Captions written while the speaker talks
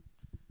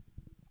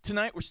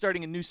Tonight we're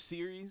starting a new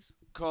series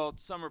called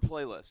Summer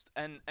Playlist.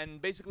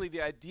 And basically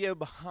the idea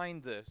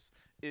behind this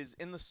is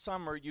in the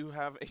summer you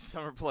have a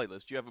summer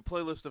playlist. You have a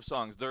playlist of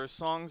songs. There are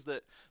songs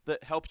that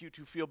help you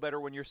to feel better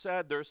when you're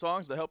sad. There are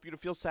songs that help you to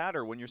feel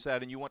sadder when you're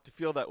sad and you want to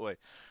feel that way.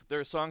 There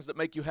are songs that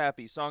make you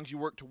happy, songs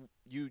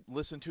you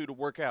listen to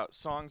work out,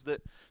 songs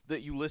that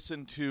you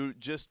listen to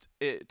just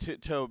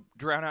to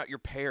drown out your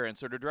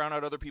parents or to drown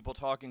out other people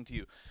talking to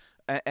you.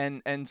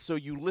 And so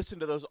you listen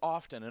to those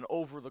often, and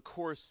over the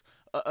course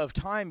of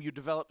time you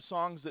develop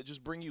songs that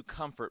just bring you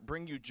comfort,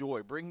 bring you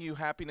joy, bring you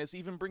happiness,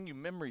 even bring you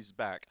memories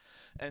back.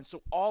 And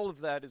so all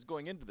of that is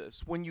going into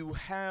this. When you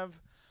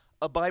have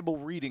a Bible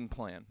reading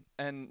plan,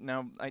 and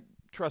now I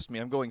trust me,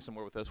 I'm going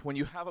somewhere with this. When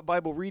you have a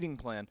Bible reading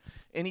plan,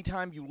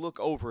 anytime you look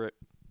over it,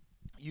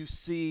 you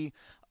see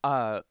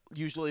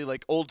usually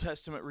like Old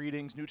Testament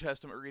readings, New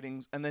Testament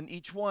readings, and then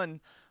each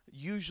one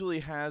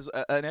usually has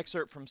an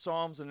excerpt from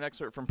Psalms and an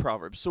excerpt from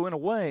Proverbs. So in a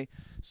way,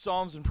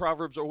 Psalms and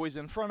Proverbs are always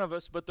in front of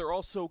us, but they're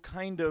also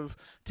kind of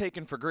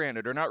taken for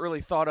granted or not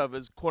really thought of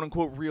as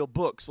quote-unquote real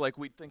books like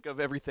we think of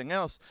everything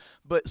else.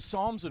 But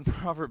Psalms and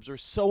Proverbs are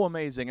so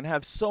amazing and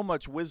have so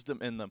much wisdom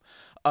in them.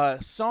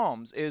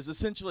 Psalms is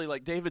essentially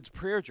like David's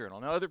prayer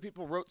journal. Now, other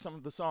people wrote some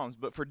of the Psalms,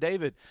 but for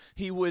David,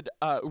 he would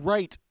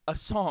write a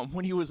psalm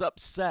when he was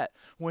upset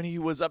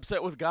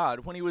with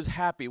God, when he was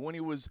happy, when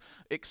he was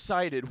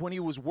excited, when he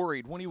was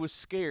worried, when he was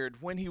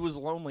scared, when he was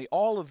lonely,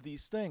 all of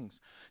these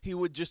things. He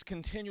would just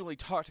continually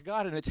talk to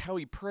God, and it's how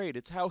he prayed.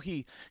 It's how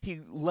he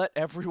let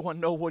everyone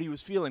know what he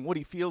was feeling, what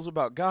he feels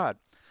about God.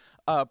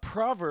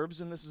 Proverbs,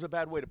 and this is a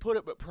bad way to put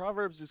it, but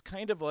Proverbs is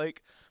kind of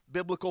like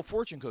biblical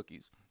fortune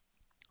cookies.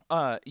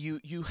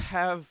 You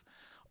have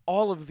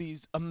all of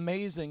these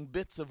amazing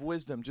bits of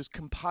wisdom just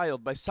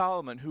compiled by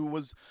Solomon, who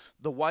was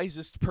the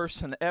wisest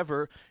person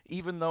ever,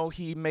 even though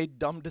he made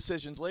dumb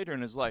decisions later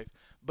in his life.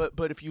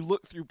 But if you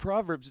look through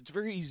Proverbs, it's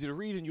very easy to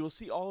read, and you'll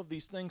see all of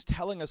these things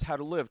telling us how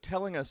to live,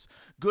 telling us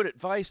good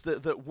advice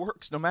that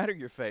works no matter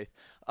your faith,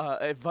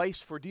 advice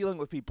for dealing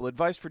with people,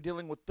 advice for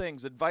dealing with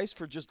things, advice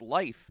for just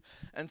life.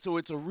 And so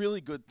it's a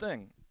really good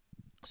thing.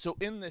 So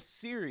in this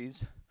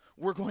series,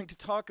 we're going to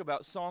talk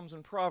about Psalms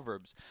and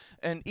Proverbs.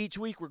 And each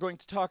week we're going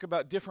to talk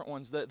about different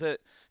ones that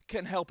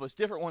can help us,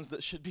 different ones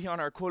that should be on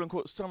our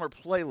quote-unquote summer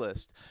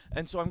playlist.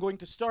 And so I'm going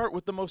to start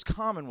with the most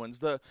common ones,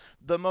 the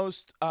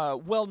most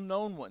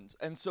well-known ones.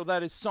 And so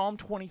that is Psalm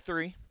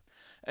 23.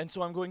 And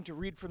so I'm going to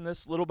read from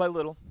this little by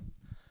little.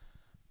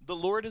 The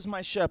Lord is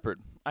my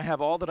shepherd. I have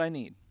all that I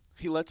need.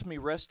 He lets me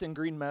rest in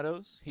green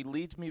meadows. He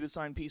leads me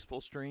beside peaceful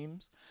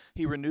streams.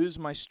 He renews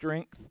my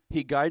strength.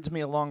 He guides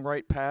me along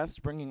right paths,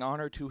 bringing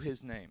honor to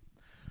his name.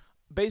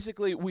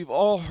 Basically, we've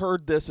all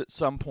heard this at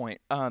some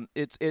point.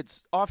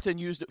 It's often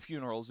used at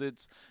funerals.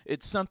 It's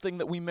something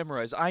that we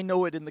memorize. I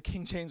know it in the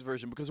King James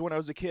Version because when I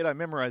was a kid, I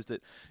memorized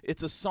it.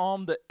 It's a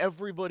psalm that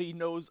everybody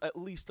knows at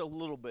least a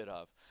little bit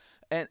of.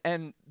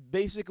 And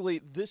basically,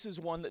 this is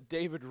one that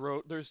David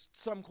wrote. There's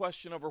some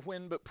question over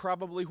when, but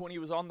probably when he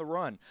was on the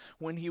run,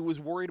 when he was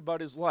worried about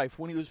his life,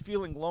 when he was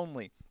feeling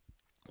lonely,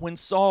 when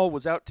Saul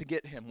was out to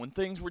get him, when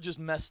things were just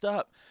messed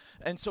up.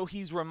 And so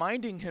he's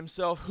reminding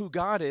himself who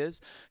God is.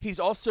 He's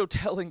also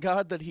telling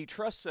God that he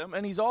trusts him,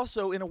 and he's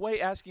also, in a way,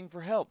 asking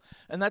for help.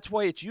 And that's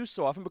why it's used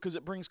so often, because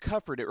it brings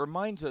comfort. It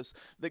reminds us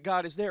that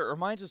God is there. It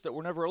reminds us that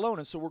we're never alone.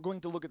 And so we're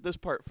going to look at this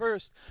part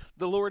first.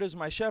 The Lord is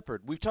my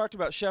shepherd. We've talked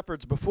about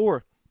shepherds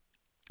before.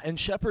 And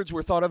shepherds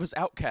were thought of as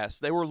outcasts.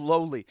 They were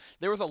lowly.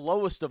 They were the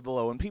lowest of the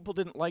low, and people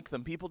didn't like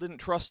them. People didn't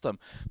trust them.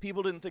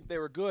 People didn't think they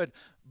were good,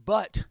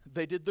 but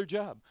they did their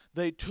job.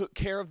 They took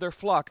care of their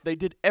flock. They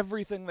did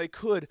everything they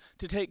could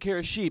to take care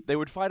of sheep. They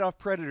would fight off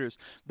predators.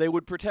 They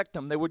would protect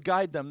them. They would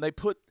guide them. They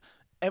put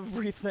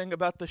everything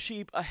about the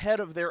sheep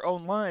ahead of their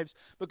own lives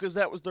because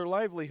that was their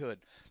livelihood.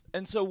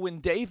 And so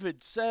when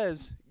David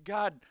says,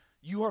 God,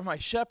 you are my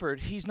shepherd,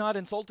 he's not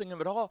insulting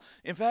him at all.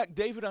 In fact,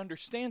 David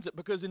understands it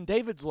because in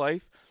David's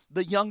life,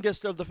 the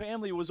youngest of the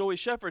family was always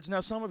shepherds.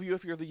 Now, some of you,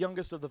 if you're the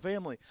youngest of the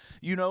family,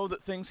 you know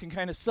that things can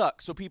kind of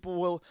suck. So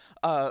people will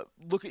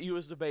look at you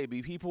as the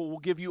baby. People will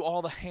give you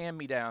all the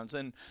hand-me-downs,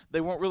 and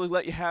they won't really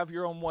let you have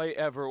your own way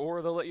ever,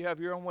 or they'll let you have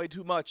your own way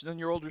too much, and then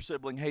your older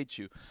sibling hates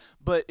you.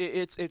 But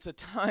it's a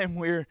time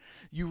where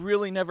you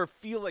really never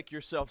feel like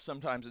yourself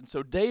sometimes. And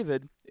so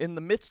David, in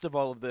the midst of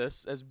all of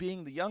this, as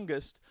being the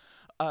youngest,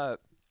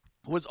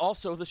 was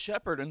also the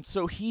shepherd, and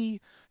so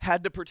he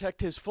had to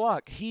protect his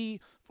flock.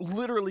 He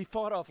literally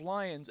fought off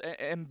lions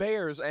and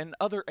bears and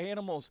other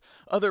animals,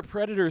 other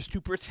predators to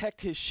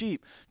protect his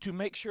sheep, to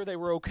make sure they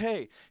were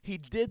okay. He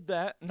did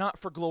that not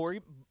for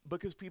glory,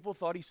 because people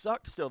thought he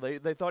sucked still.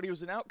 They thought he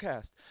was an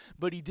outcast.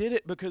 But he did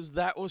it because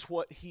that was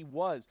what he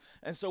was.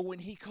 And so when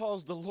he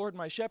calls the Lord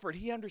my shepherd,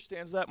 he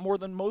understands that more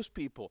than most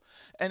people.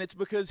 And it's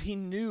because he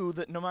knew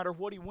that no matter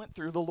what he went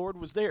through, the Lord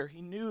was there.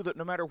 He knew that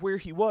no matter where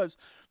he was,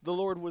 the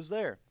Lord was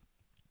there.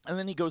 And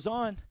then he goes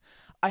on,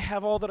 I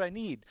have all that I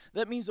need.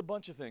 That means a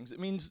bunch of things. It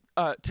means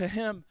to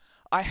him,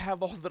 I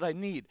have all that I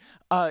need.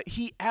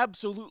 He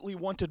absolutely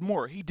wanted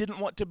more. He didn't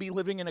want to be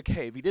living in a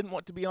cave. He didn't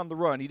want to be on the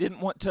run. He didn't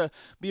want to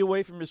be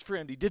away from his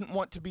friend. He didn't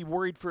want to be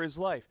worried for his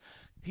life.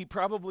 He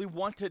probably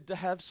wanted to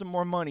have some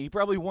more money. He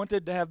probably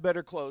wanted to have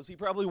better clothes. He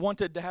probably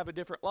wanted to have a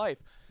different life.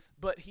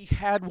 But he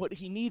had what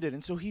he needed.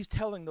 And so he's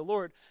telling the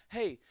Lord,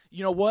 hey,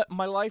 you know what?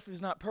 My life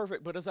is not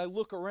perfect, but as I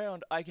look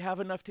around, I have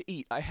enough to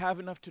eat. I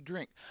have enough to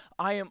drink.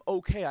 I am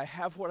okay. I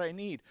have what I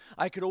need.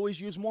 I could always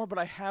use more, but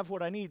I have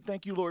what I need.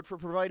 Thank you, Lord, for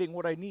providing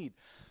what I need.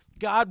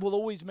 God will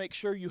always make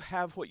sure you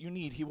have what you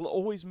need. He will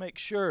always make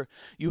sure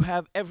you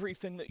have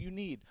everything that you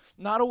need.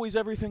 Not always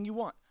everything you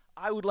want.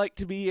 I would like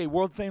to be a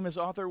world famous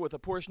author with a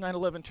Porsche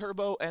 911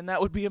 Turbo, and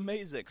that would be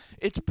amazing.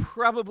 It's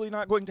probably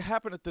not going to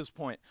happen at this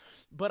point,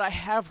 but I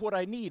have what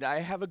I need. I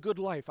have a good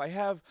life. I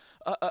have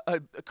a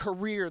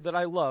career that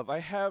I love. I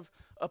have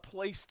a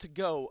place to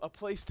go, a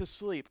place to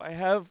sleep. I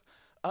have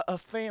a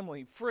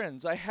family,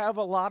 friends. I have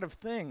a lot of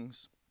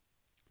things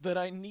that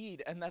I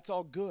need, and that's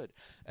all good.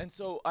 And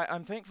so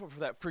I'm thankful for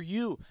that. For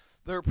you,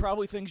 there are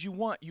probably things you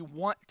want. You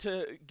want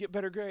to get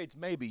better grades,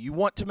 maybe. You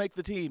want to make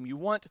the team. You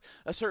want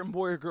a certain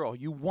boy or girl.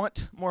 You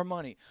want more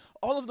money.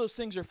 All of those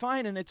things are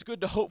fine, and it's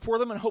good to hope for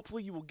them, and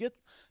hopefully you will get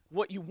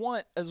what you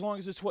want as long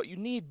as it's what you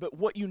need. But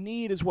what you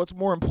need is what's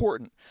more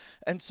important.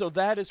 And so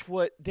that is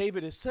what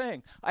David is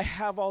saying. I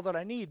have all that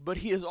I need. But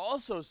he is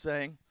also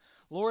saying,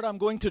 Lord, I'm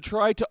going to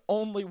try to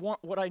only want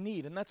what I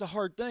need. And that's a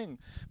hard thing.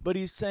 But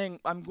he's saying,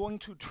 I'm going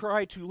to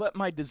try to let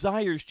my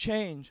desires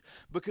change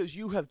because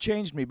you have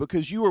changed me,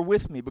 because you are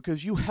with me,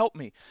 because you help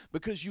me,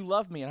 because you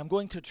love me. And I'm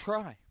going to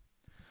try.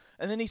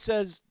 And then he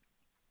says,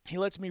 he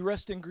lets me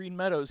rest in green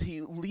meadows. He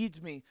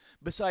leads me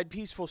beside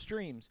peaceful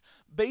streams.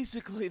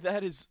 Basically,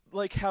 that is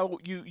like how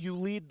you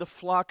lead the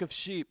flock of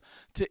sheep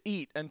to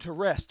eat and to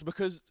rest,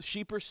 because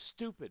sheep are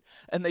stupid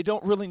and they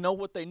don't really know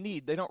what they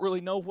need. They don't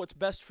really know what's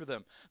best for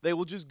them. They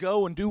will just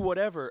go and do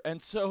whatever. And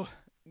so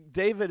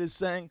David is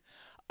saying,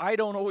 I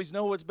don't always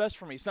know what's best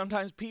for me.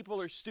 Sometimes people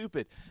are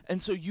stupid.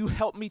 And so you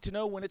help me to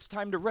know when it's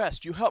time to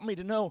rest. You help me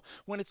to know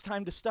when it's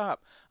time to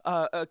stop.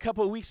 A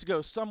couple of weeks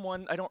ago,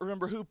 someone, I don't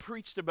remember who,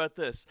 preached about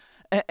this.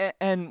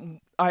 And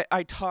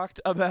I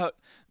talked about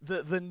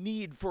the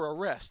need for a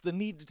rest, the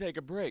need to take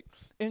a break.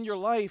 In your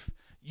life,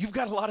 you've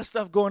got a lot of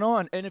stuff going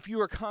on. And if you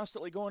are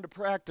constantly going to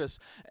practice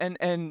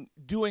and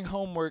doing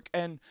homework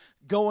and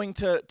going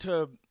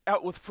to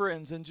out with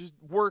friends and just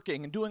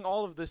working and doing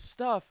all of this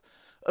stuff,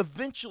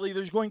 eventually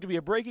there's going to be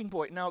a breaking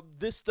point. Now,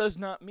 this does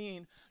not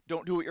mean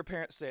don't do what your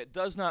parents say. It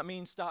does not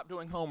mean stop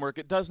doing homework.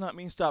 It does not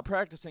mean stop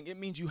practicing. It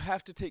means you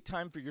have to take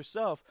time for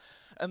yourself.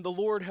 And the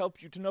Lord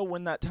helps you to know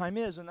when that time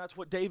is. And that's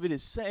what David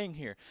is saying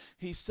here.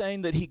 He's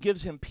saying that he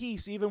gives him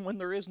peace even when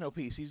there is no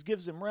peace. He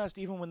gives him rest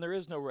even when there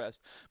is no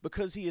rest,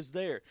 because he is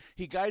there.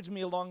 He guides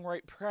me along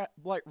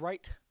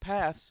right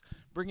paths,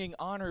 bringing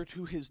honor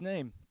to his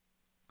name.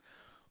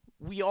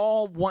 We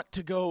all want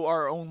to go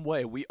our own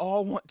way. We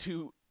all want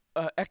to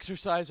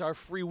exercise our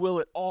free will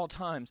at all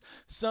times.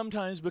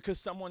 Sometimes because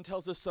someone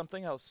tells us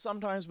something else.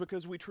 Sometimes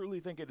because we truly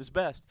think it is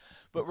best.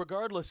 But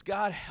regardless,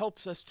 God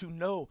helps us to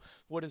know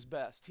what is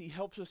best. He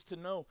helps us to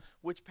know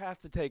which path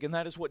to take. And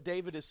that is what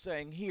David is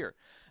saying here.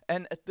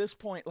 And at this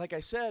point, like I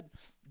said,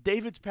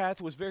 David's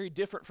path was very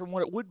different from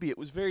what it would be. It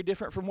was very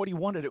different from what he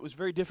wanted. It was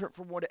very different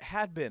from what it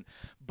had been.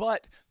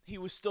 But he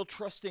was still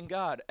trusting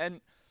God. And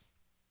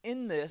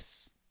in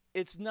this,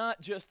 it's not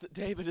just that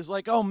David is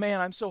like, oh man,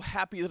 I'm so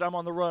happy that I'm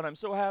on the run. I'm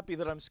so happy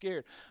that I'm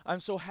scared.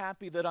 I'm so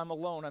happy that I'm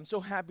alone. I'm so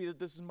happy that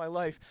this is my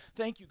life.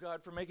 Thank you,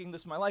 God, for making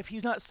this my life.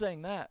 He's not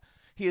saying that.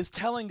 He is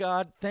telling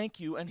God, thank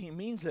you, and he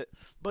means it.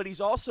 But he's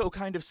also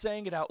kind of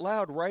saying it out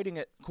loud, writing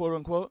it, quote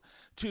unquote,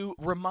 to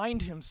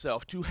remind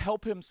himself, to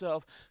help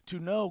himself to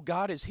know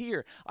God is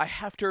here. I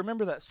have to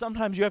remember that.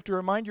 Sometimes you have to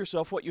remind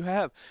yourself what you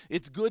have.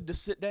 It's good to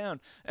sit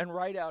down and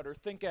write out or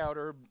think out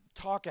or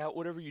talk out,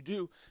 whatever you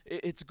do.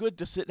 It's good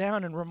to sit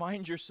down and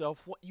remind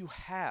yourself what you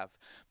have,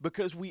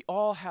 because we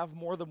all have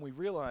more than we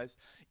realize,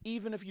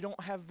 even if you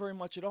don't have very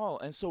much at all.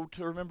 And so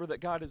to remember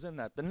that God is in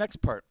that. The next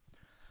part.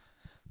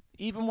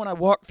 Even when I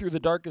walk through the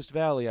darkest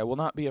valley, I will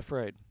not be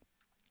afraid,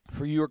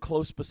 for you are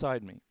close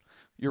beside me.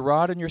 Your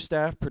rod and your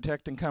staff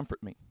protect and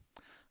comfort me.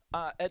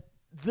 At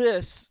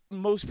this,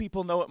 most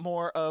people know it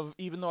more of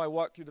even though I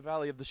walk through the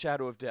valley of the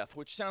shadow of death,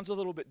 which sounds a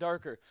little bit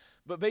darker.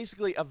 But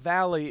basically, a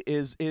valley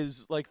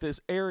is like this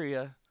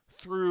area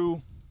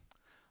through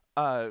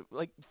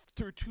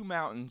through two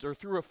mountains or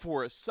through a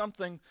forest,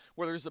 something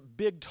where there's a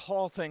big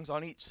tall things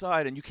on each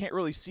side and you can't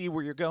really see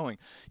where you're going.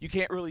 You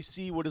can't really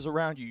see what is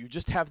around you. You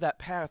just have that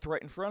path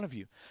right in front of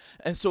you.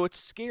 And so it's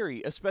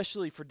scary,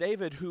 especially for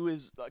David, who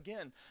is,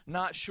 again,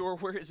 not sure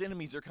where his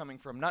enemies are coming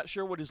from, not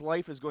sure what his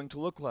life is going to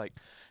look like.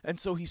 And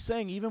so he's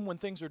saying, even when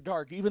things are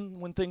dark, even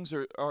when things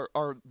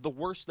are the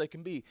worst they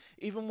can be,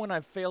 even when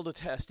I've failed a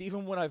test,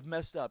 even when I've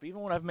messed up,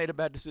 even when I've made a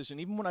bad decision,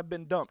 even when I've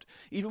been dumped,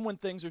 even when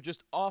things are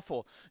just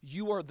awful,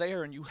 you are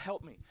there and you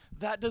help me.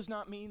 That does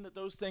not mean that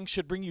those things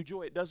should bring you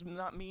joy. It does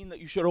not mean that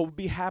you should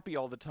be happy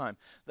all the time.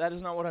 That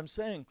is not what I'm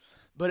saying.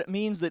 But it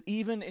means that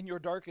even in your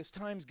darkest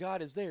times,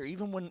 God is there.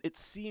 Even when it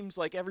seems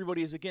like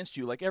everybody is against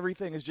you, like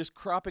everything is just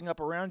cropping up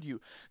around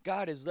you,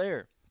 God is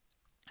there.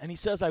 And he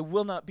says, I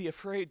will not be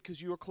afraid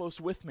because you are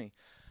close with me.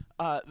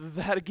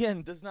 That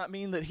again does not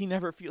mean that he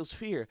never feels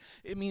fear.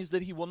 It means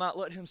that he will not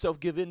let himself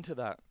give in to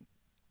that.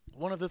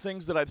 One of the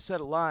things that I've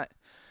said a lot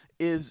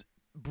is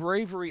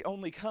bravery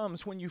only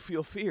comes when you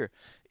feel fear.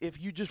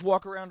 If you just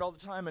walk around all the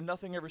time and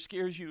nothing ever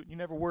scares you, you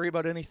never worry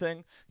about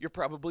anything, you're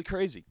probably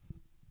crazy.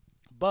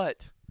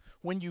 But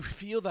when you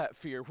feel that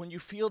fear, when you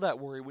feel that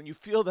worry, when you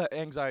feel that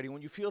anxiety,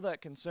 when you feel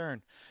that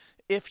concern,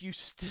 if you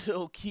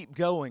still keep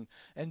going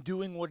and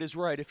doing what is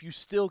right, if you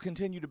still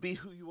continue to be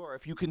who you are,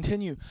 if you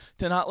continue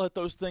to not let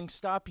those things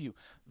stop you,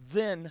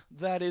 then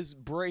that is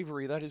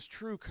bravery. That is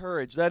true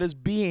courage. That is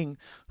being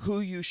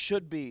who you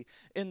should be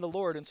in the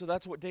Lord. And so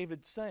that's what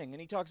David's saying. And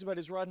he talks about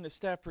his rod and his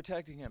staff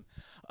protecting him.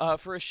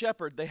 For a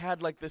shepherd, they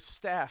had like this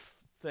staff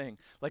thing,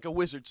 like a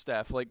wizard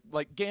staff, like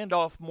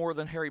Gandalf more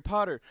than Harry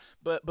Potter,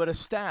 but a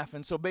staff.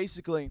 And so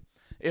basically,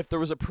 if there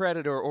was a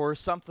predator or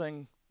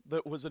something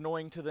that was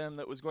annoying to them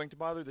that was going to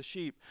bother the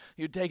sheep,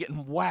 you'd take it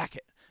and whack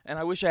it. And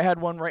I wish I had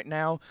one right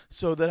now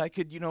so that I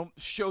could,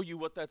 show you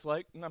what that's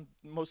like. And I'm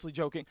mostly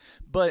joking,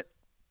 but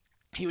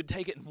he would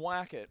take it and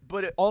whack it.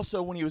 But it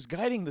also, when he was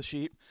guiding the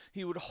sheep,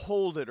 he would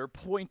hold it or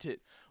point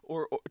it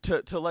or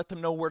to let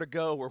them know where to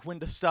go or when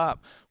to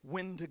stop,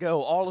 when to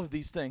go, all of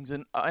these things.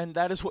 And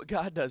that is what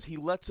God does. He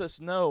lets us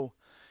know.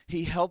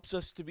 He helps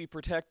us to be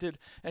protected,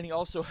 and he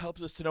also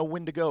helps us to know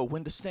when to go,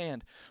 when to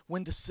stand,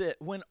 when to sit,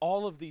 when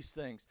all of these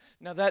things.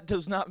 Now, that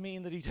does not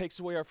mean that he takes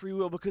away our free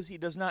will, because he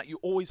does not. You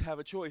always have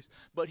a choice,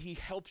 but he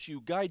helps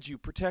you, guides you,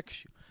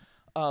 protects you.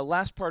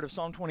 Last part of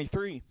Psalm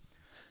 23,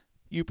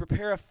 you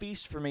prepare a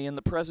feast for me in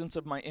the presence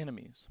of my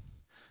enemies.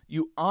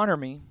 You honor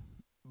me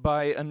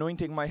by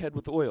anointing my head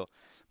with oil.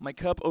 My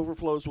cup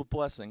overflows with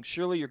blessings.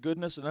 Surely your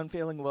goodness and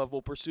unfailing love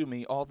will pursue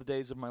me all the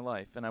days of my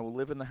life, and I will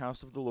live in the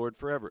house of the Lord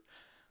forever.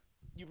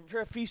 You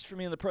prepare a feast for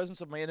me in the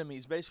presence of my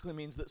enemies basically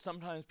means that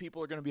sometimes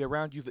people are going to be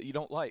around you that you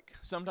don't like.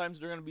 Sometimes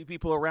there are going to be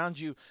people around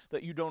you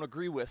that you don't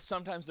agree with.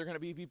 Sometimes there are going to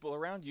be people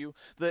around you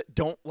that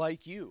don't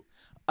like you.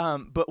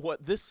 But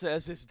what this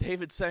says is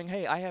David saying,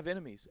 hey, I have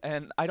enemies,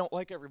 and I don't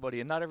like everybody,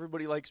 and not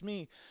everybody likes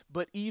me.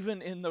 But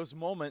even in those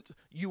moments,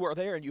 you are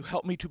there, and you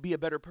help me to be a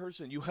better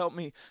person. You help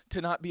me to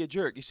not be a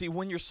jerk. You see,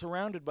 when you're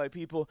surrounded by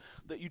people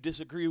that you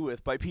disagree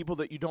with, by people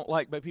that you don't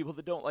like, by people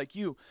that don't like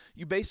you,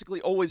 you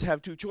basically always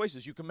have two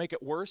choices. You can make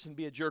it worse and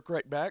be a jerk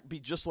right back, be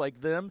just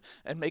like them,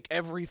 and make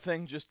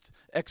everything just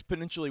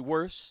exponentially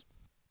worse.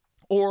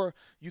 Or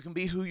you can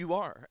be who you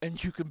are,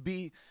 and you can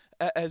be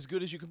as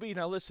good as you can be.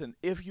 Now listen,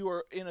 if you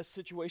are in a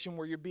situation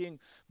where you're being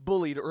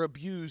bullied or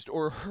abused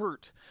or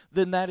hurt,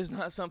 then that is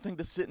not something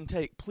to sit and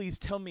take. Please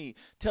tell me,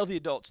 tell the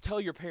adults,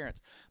 tell your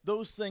parents.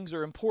 Those things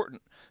are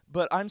important.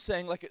 But I'm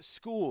saying, like at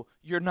school,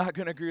 you're not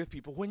going to agree with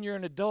people. When you're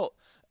an adult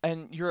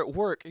and you're at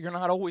work, you're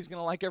not always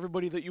going to like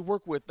everybody that you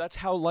work with. That's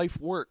how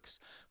life works.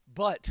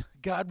 But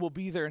God will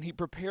be there, and he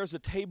prepares a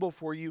table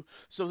for you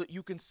so that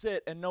you can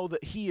sit and know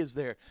that he is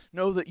there.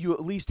 Know that you at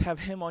least have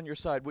him on your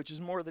side, which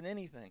is more than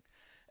anything.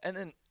 And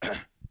then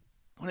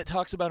when it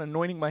talks about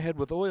anointing my head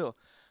with oil,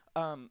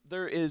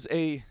 there is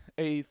a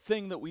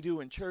thing that we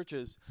do in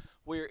churches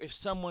where if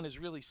someone is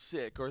really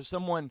sick or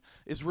someone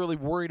is really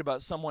worried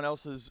about someone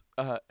else's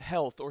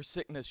health or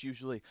sickness,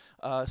 usually,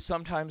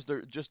 sometimes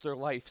they're just their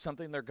life,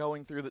 something they're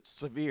going through that's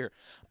severe,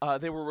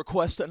 they will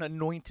request an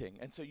anointing.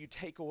 And so you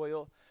take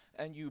oil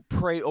and you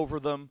pray over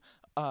them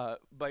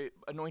by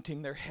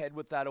anointing their head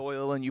with that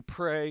oil, and you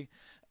pray,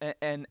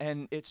 and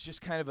it's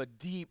just kind of a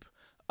deep,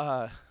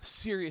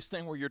 serious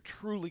thing where you're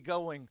truly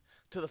going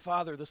to the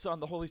Father, the Son,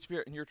 the Holy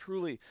Spirit, and you're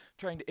truly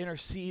trying to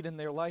intercede in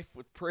their life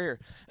with prayer.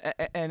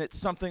 And it's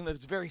something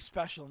that's very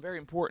special and very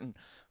important.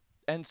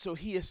 And so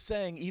he is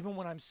saying, even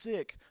when I'm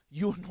sick,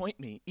 you anoint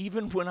me.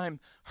 Even when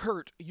I'm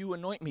hurt, you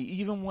anoint me.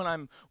 Even when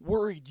I'm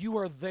worried, you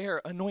are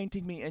there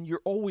anointing me, and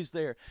you're always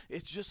there.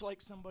 It's just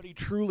like somebody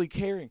truly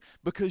caring,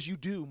 because you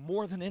do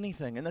more than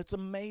anything. And that's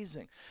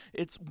amazing.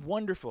 It's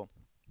wonderful.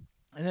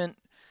 And then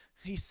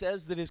he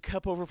says that his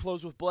cup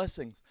overflows with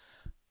blessings.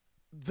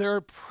 There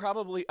are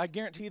probably, I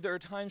guarantee there are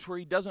times where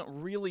he doesn't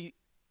really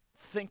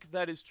think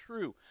that is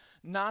true.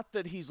 Not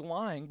that he's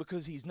lying,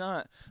 because he's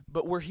not,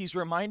 but where he's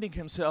reminding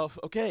himself,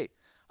 okay,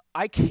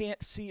 I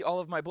can't see all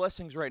of my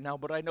blessings right now,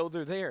 but I know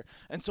they're there.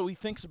 And so he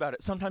thinks about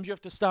it. Sometimes you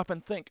have to stop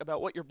and think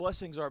about what your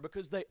blessings are,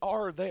 because they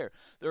are there.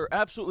 There are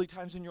absolutely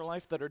times in your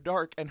life that are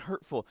dark and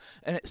hurtful,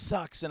 and it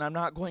sucks. And I'm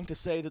not going to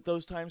say that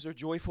those times are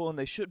joyful, and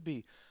they should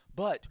be.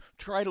 But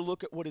try to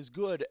look at what is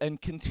good and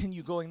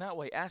continue going that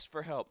way. Ask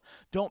for help.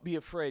 Don't be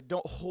afraid.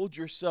 Don't hold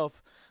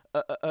yourself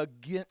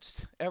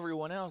against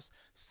everyone else.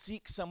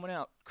 Seek someone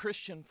out.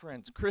 Christian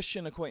friends,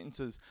 Christian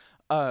acquaintances,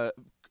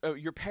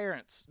 your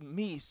parents,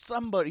 me,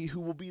 somebody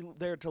who will be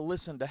there to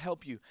listen, to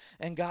help you.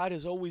 And God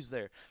is always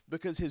there,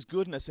 because his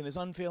goodness and his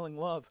unfailing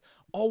love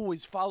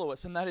always follow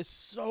us. And that is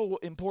so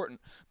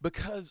important,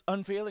 because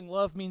unfailing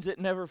love means it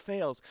never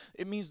fails.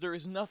 It means there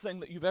is nothing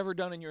that you've ever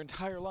done in your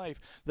entire life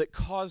that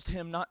caused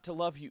him not to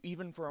love you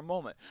even for a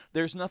moment.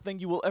 There's nothing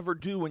you will ever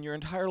do in your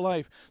entire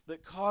life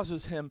that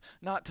causes him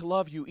not to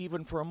love you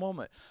even for a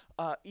moment.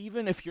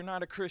 even if you're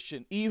not a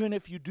Christian, even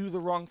if you do the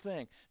wrong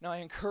thing. Now, I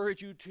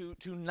encourage you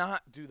to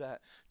not do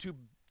that, to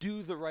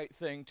do the right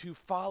thing, to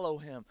follow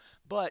him.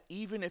 But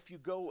even if you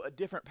go a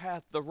different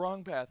path, the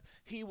wrong path,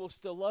 he will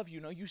still love you.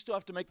 Now, you still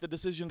have to make the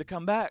decision to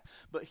come back,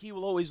 but he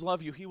will always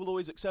love you. He will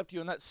always accept you,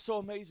 and that's so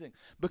amazing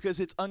because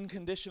it's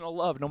unconditional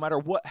love no matter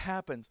what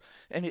happens,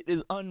 and it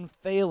is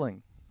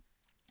unfailing.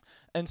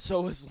 And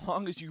so as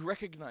long as you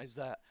recognize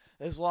that,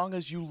 as long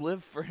as you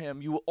live for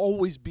him, you will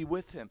always be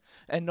with him.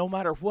 And no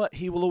matter what,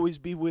 he will always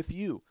be with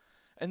you.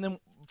 And then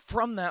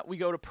from that, we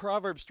go to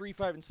Proverbs 3,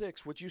 5, and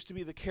 6, which used to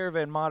be the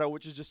caravan motto,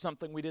 which is just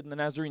something we did in the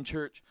Nazarene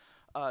church.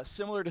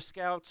 Similar to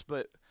Scouts,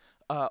 but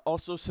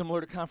also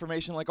similar to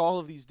confirmation, like all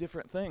of these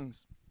different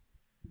things.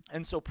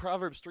 And so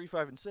Proverbs 3,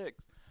 5, and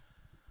 6.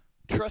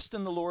 Trust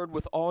in the Lord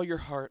with all your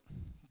heart.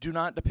 Do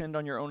not depend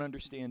on your own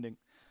understanding.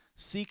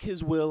 Seek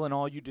his will in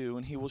all you do,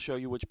 and he will show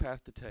you which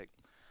path to take.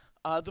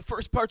 The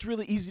first part's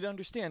really easy to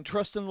understand.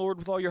 Trust in the Lord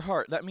with all your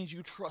heart. That means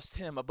you trust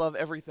him above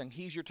everything.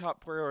 He's your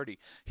top priority.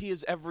 He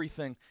is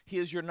everything. He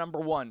is your number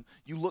one.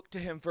 You look to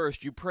him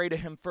first. You pray to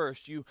him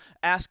first. You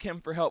ask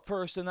him for help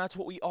first, and that's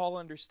what we all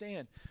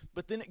understand.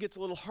 But then it gets a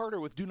little harder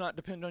with do not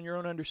depend on your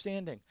own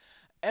understanding.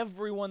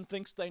 Everyone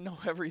thinks they know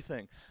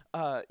everything.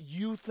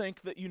 You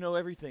think that you know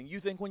everything.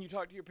 You think when you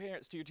talk to your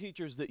parents, to your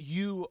teachers, that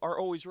you are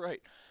always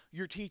right.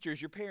 Your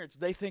teachers, your parents,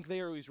 they think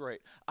they're always right.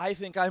 I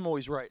think I'm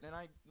always right, and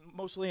I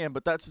mostly am,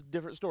 but that's a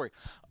different story.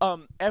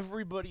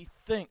 Everybody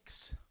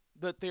thinks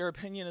that their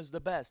opinion is the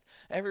best.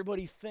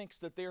 Everybody thinks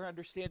that their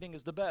understanding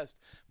is the best.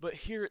 But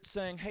here it's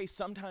saying, hey,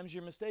 sometimes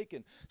you're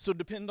mistaken. So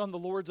depend on the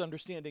Lord's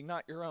understanding,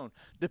 not your own.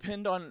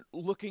 Depend on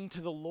looking to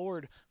the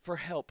Lord for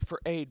help,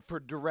 for aid, for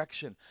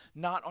direction,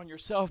 not on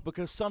yourself,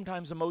 because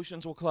sometimes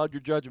emotions will cloud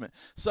your judgment.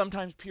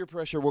 Sometimes peer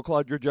pressure will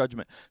cloud your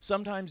judgment.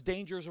 Sometimes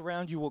dangers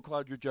around you will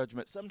cloud your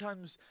judgment.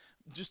 Sometimes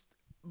just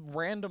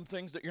random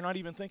things that you're not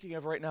even thinking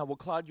of right now will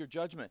cloud your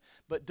judgment.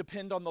 But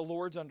depend on the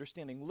Lord's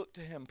understanding. Look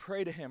to him,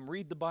 pray to him,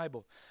 read the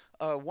Bible.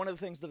 One of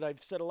the things that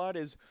I've said a lot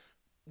is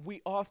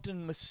we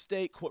often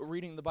mistake what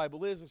reading the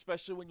Bible is,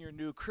 especially when you're a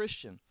new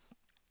Christian.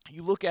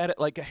 You look at it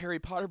like a Harry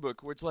Potter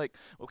book where it's like,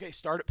 okay,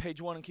 start at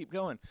page 1 and keep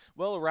going.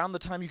 Well, around the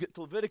time you get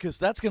to Leviticus,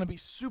 that's going to be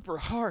super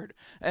hard,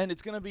 and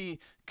it's going to be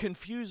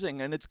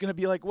confusing, and it's going to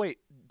be like, wait,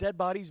 dead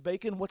bodies,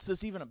 bacon, what's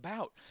this even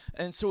about?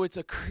 And so it's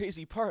a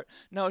crazy part.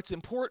 Now, it's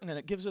important, and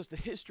it gives us the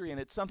history, and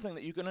it's something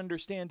that you can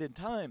understand in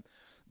time.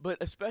 But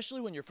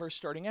especially when you're first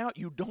starting out,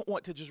 you don't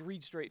want to just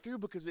read straight through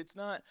because it's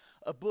not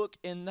a book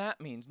in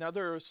that means. Now,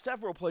 there are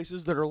several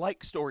places that are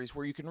like stories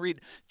where you can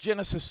read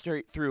Genesis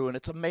straight through, and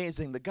it's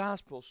amazing. The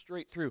Gospel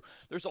straight through.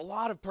 There's a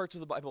lot of parts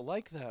of the Bible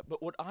like that.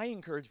 But what I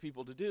encourage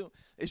people to do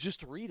is just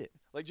to read it,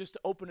 like just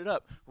to open it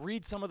up.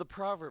 Read some of the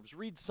Proverbs,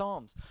 read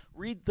Psalms,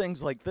 read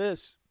things like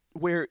this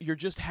where you're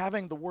just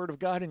having the Word of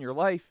God in your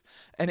life,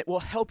 and it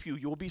will help you.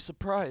 You will be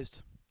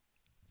surprised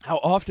how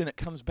often it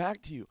comes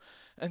back to you.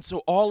 And so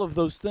all of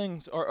those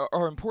things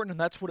are important, and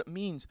that's what it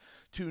means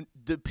to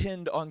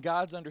depend on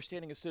God's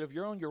understanding instead of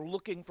your own. You're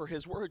looking for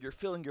his word. You're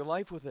filling your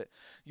life with it.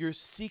 You're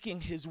seeking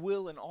his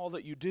will in all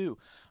that you do.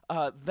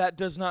 That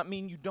does not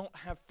mean you don't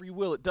have free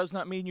will. It does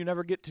not mean you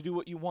never get to do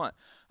what you want.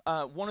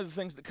 One of the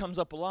things that comes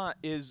up a lot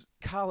is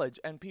college,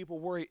 and people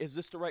worry, is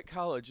this the right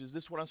college? Is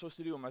this what I'm supposed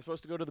to do? Am I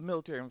supposed to go to the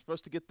military? Am I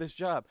supposed to get this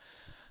job?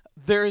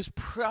 There is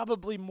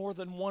probably more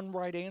than one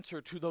right answer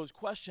to those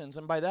questions,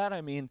 and by that I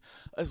mean,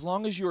 as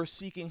long as you are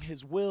seeking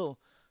his will,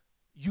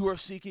 you are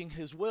seeking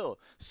his will.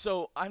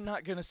 So I'm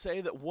not going to say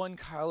that one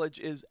college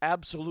is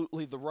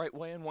absolutely the right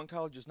way and one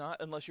college is not,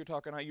 unless you're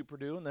talking IU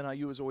Purdue, and then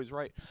IU is always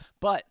right.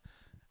 But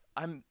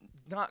I'm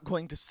not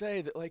going to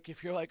say that, like,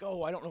 if you're like,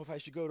 oh, I don't know if I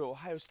should go to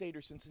Ohio State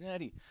or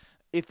Cincinnati.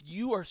 If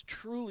you are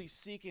truly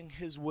seeking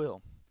his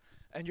will,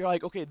 and you're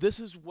like, okay, this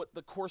is what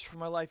the course for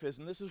my life is,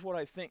 and this is what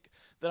I think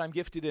that I'm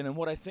gifted in, and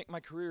what I think my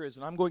career is,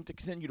 and I'm going to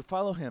continue to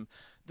follow him,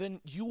 then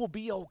you will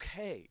be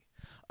okay.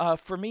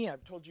 For me,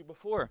 I've told you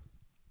before,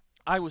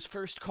 I was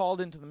first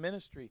called into the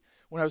ministry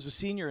when I was a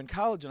senior in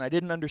college, and I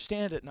didn't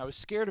understand it, and I was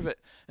scared of it,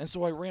 and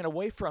so I ran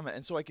away from it,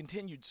 and so I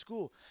continued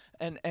school,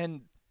 and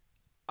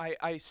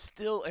I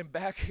still am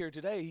back here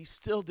today. He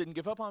still didn't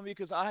give up on me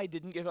because I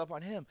didn't give up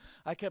on him.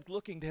 I kept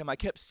looking to him. I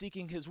kept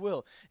seeking his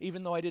will,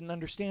 even though I didn't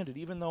understand it,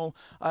 even though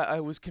I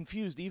was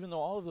confused, even though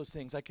all of those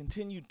things. I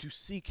continued to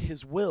seek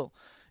his will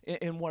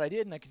in what I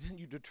did, and I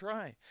continued to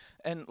try.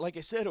 And like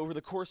I said, over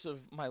the course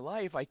of my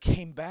life, I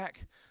came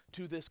back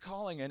to this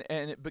calling, and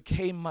it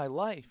became my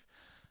life.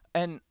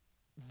 And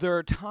there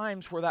are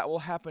times where that will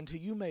happen to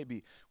you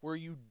maybe, where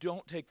you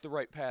don't take the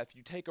right path,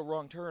 you take a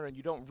wrong turn and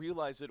you don't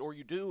realize it, or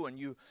you do and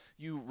you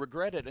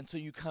regret it, and so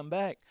you come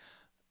back.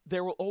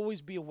 There will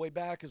always be a way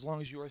back as long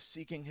as you are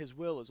seeking his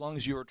will, as long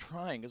as you are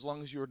trying, as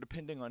long as you are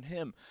depending on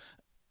him.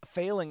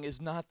 Failing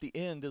is not the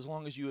end as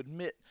long as you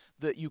admit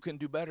that you can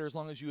do better, as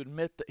long as you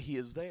admit that he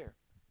is there.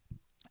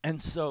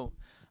 And so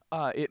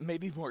it may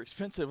be more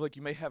expensive, like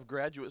you may have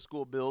graduate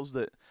school bills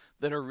that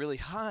are really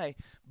high,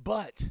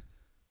 but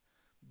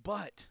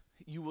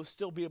you will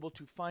still be able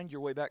to find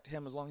your way back to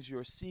him as long as you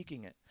are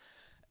seeking it.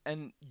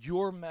 and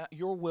your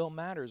will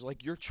matters,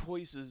 like your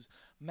choices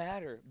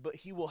matter, but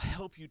he will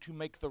help you to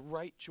make the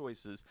right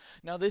choices.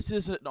 Now this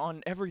isn't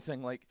on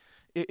everything. Like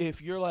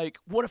if you're like,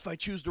 what if I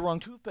choose the wrong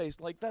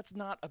toothpaste? Like that's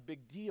not a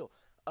big deal.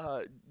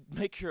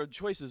 Make your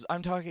choices.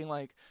 I'm talking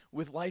like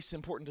with life's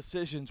important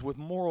decisions, with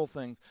moral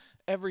things,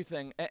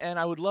 everything. And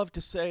I would love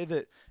to say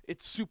that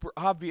it's super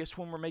obvious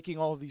when we're making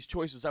all of these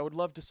choices. I would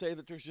love to say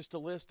that there's just a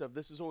list of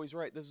this is always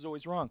right, this is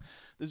always wrong,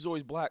 this is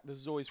always black, this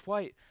is always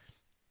white.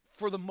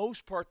 For the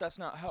most part, that's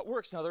not how it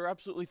works. Now, there are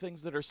absolutely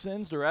things that are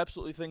sins. There are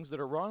absolutely things that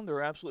are wrong. There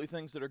are absolutely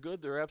things that are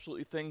good. There are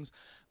absolutely things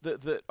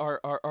that are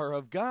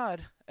of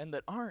God and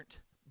that aren't.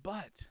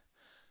 But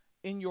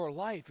in your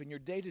life, in your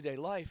day-to-day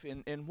life,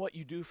 in what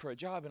you do for a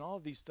job and all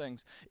of these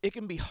things, it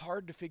can be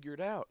hard to figure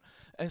it out.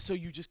 And so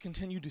you just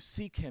continue to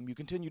seek him. You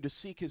continue to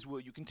seek his will.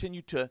 You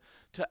continue to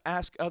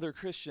ask other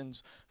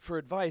Christians for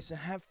advice and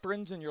have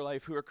friends in your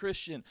life who are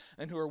Christian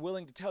and who are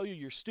willing to tell you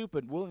you're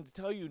stupid, willing to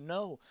tell you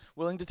no,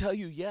 willing to tell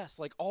you yes.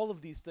 Like all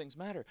of these things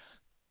matter.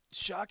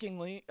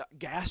 Shockingly,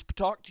 gasp,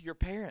 talk to your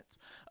parents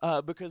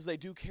because they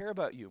do care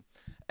about you.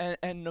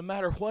 And no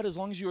matter what, as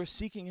long as you are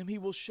seeking him, he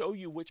will show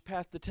you which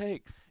path to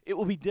take. It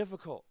will be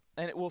difficult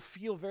and it will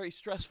feel very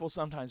stressful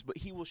sometimes, but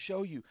he will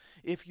show you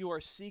if you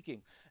are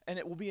seeking. And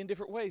it will be in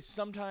different ways.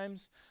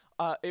 Sometimes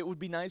it would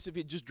be nice if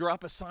you just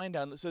drop a sign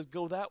down that says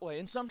go that way.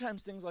 And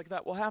sometimes things like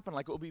that will happen,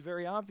 like it will be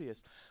very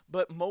obvious.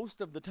 But most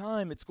of the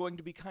time, it's going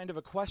to be kind of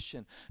a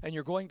question, and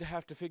you're going to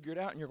have to figure it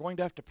out, and you're going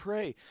to have to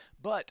pray.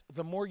 But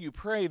the more you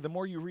pray, the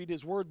more you read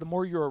his word, the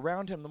more you're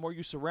around him, the more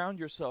you surround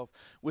yourself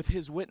with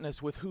his witness,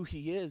 with who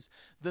he is,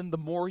 then the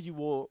more you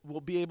will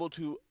be able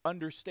to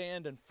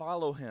understand and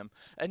follow him.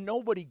 And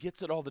nobody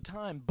gets it all the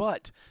time,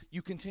 but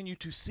you continue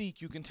to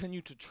seek, you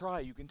continue to try,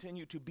 you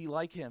continue to be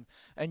like him,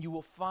 and you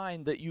will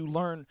find that you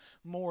learn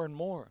more and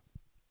more.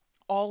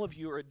 All of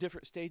you are at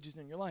different stages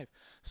in your life.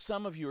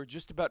 Some of you are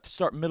just about to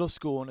start middle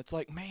school, and it's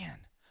like, man,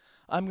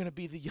 I'm going to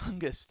be the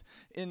youngest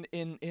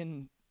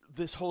in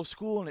this whole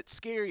school, and it's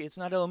scary. It's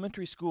not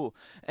elementary school.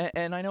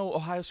 And I know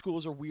Ohio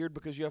schools are weird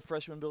because you have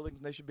freshman buildings,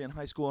 and they should be in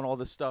high school and all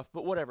this stuff,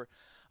 but whatever.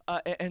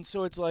 And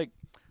so it's like,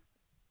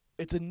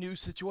 it's a new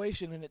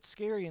situation and it's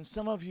scary. And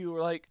some of you are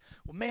like,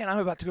 well, man, I'm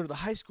about to go to the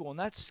high school and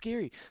that's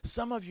scary.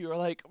 Some of you are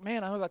like,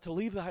 man, I'm about to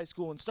leave the high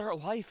school and start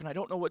life and I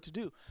don't know what to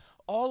do.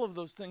 All of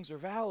those things are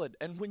valid.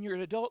 And when you're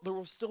an adult, there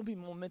will still be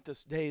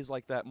momentous days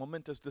like that,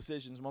 momentous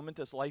decisions,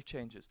 momentous life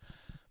changes.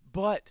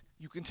 But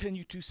you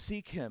continue to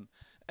seek him.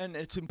 And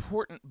it's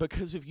important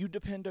because if you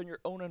depend on your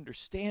own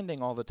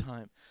understanding all the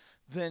time,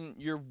 then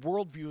your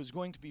worldview is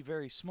going to be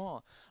very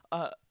small.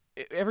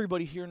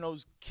 Everybody here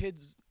knows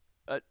kids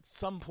at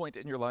some point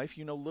in your life.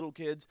 You know, little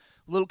kids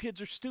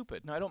are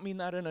stupid. Now I don't mean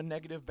that in a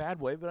negative, bad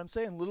way, but I'm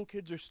saying little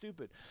kids are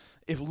stupid.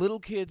 If little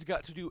kids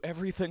got to do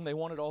everything they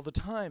wanted all the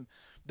time,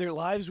 their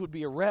lives would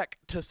be a wreck,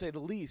 to say the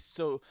least.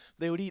 So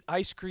they would eat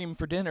ice cream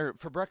for dinner,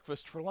 for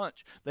breakfast, for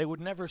lunch. They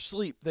would never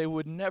sleep. They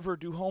would never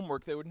do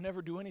homework. They would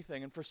never do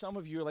anything. And for some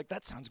of you, you're like,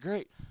 that sounds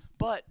great.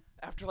 But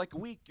after like a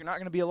week, you're not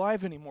going to be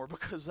alive anymore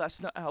because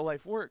that's not how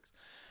life works.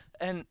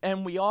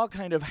 And we all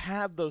kind of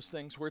have those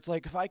things where it's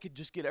like, if I could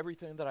just get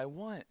everything that I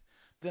want,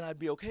 then I'd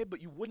be okay,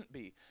 but you wouldn't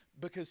be,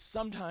 because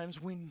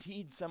sometimes we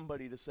need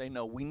somebody to say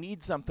no. We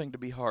need something to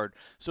be hard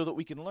so that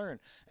we can learn.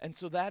 And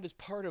so that is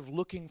part of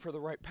looking for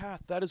the right path.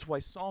 That is why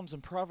Psalms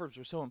and Proverbs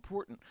are so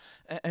important.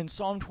 And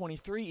Psalm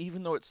 23,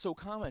 even though it's so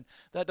common,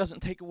 that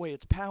doesn't take away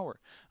its power,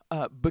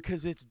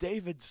 because it's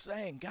David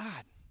saying,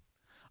 God,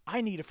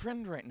 I need a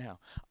friend right now.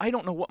 I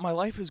don't know what my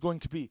life is going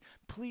to be.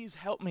 Please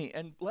help me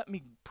and let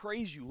me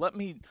praise you. Let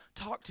me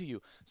talk to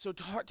you. So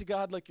talk to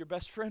God like your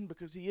best friend,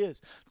 because he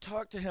is.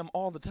 Talk to him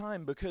all the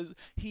time because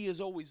he is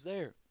always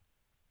there.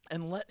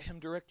 And let him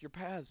direct your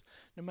paths,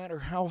 no matter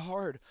how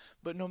hard.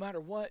 But no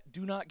matter what,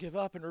 do not give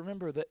up. And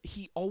remember that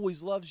he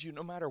always loves you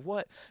no matter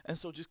what. And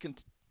so just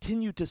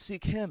continue to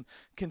seek him.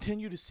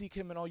 Continue to seek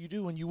him in all you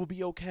do, and you will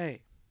be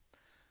okay.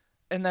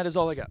 And that is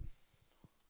all I got.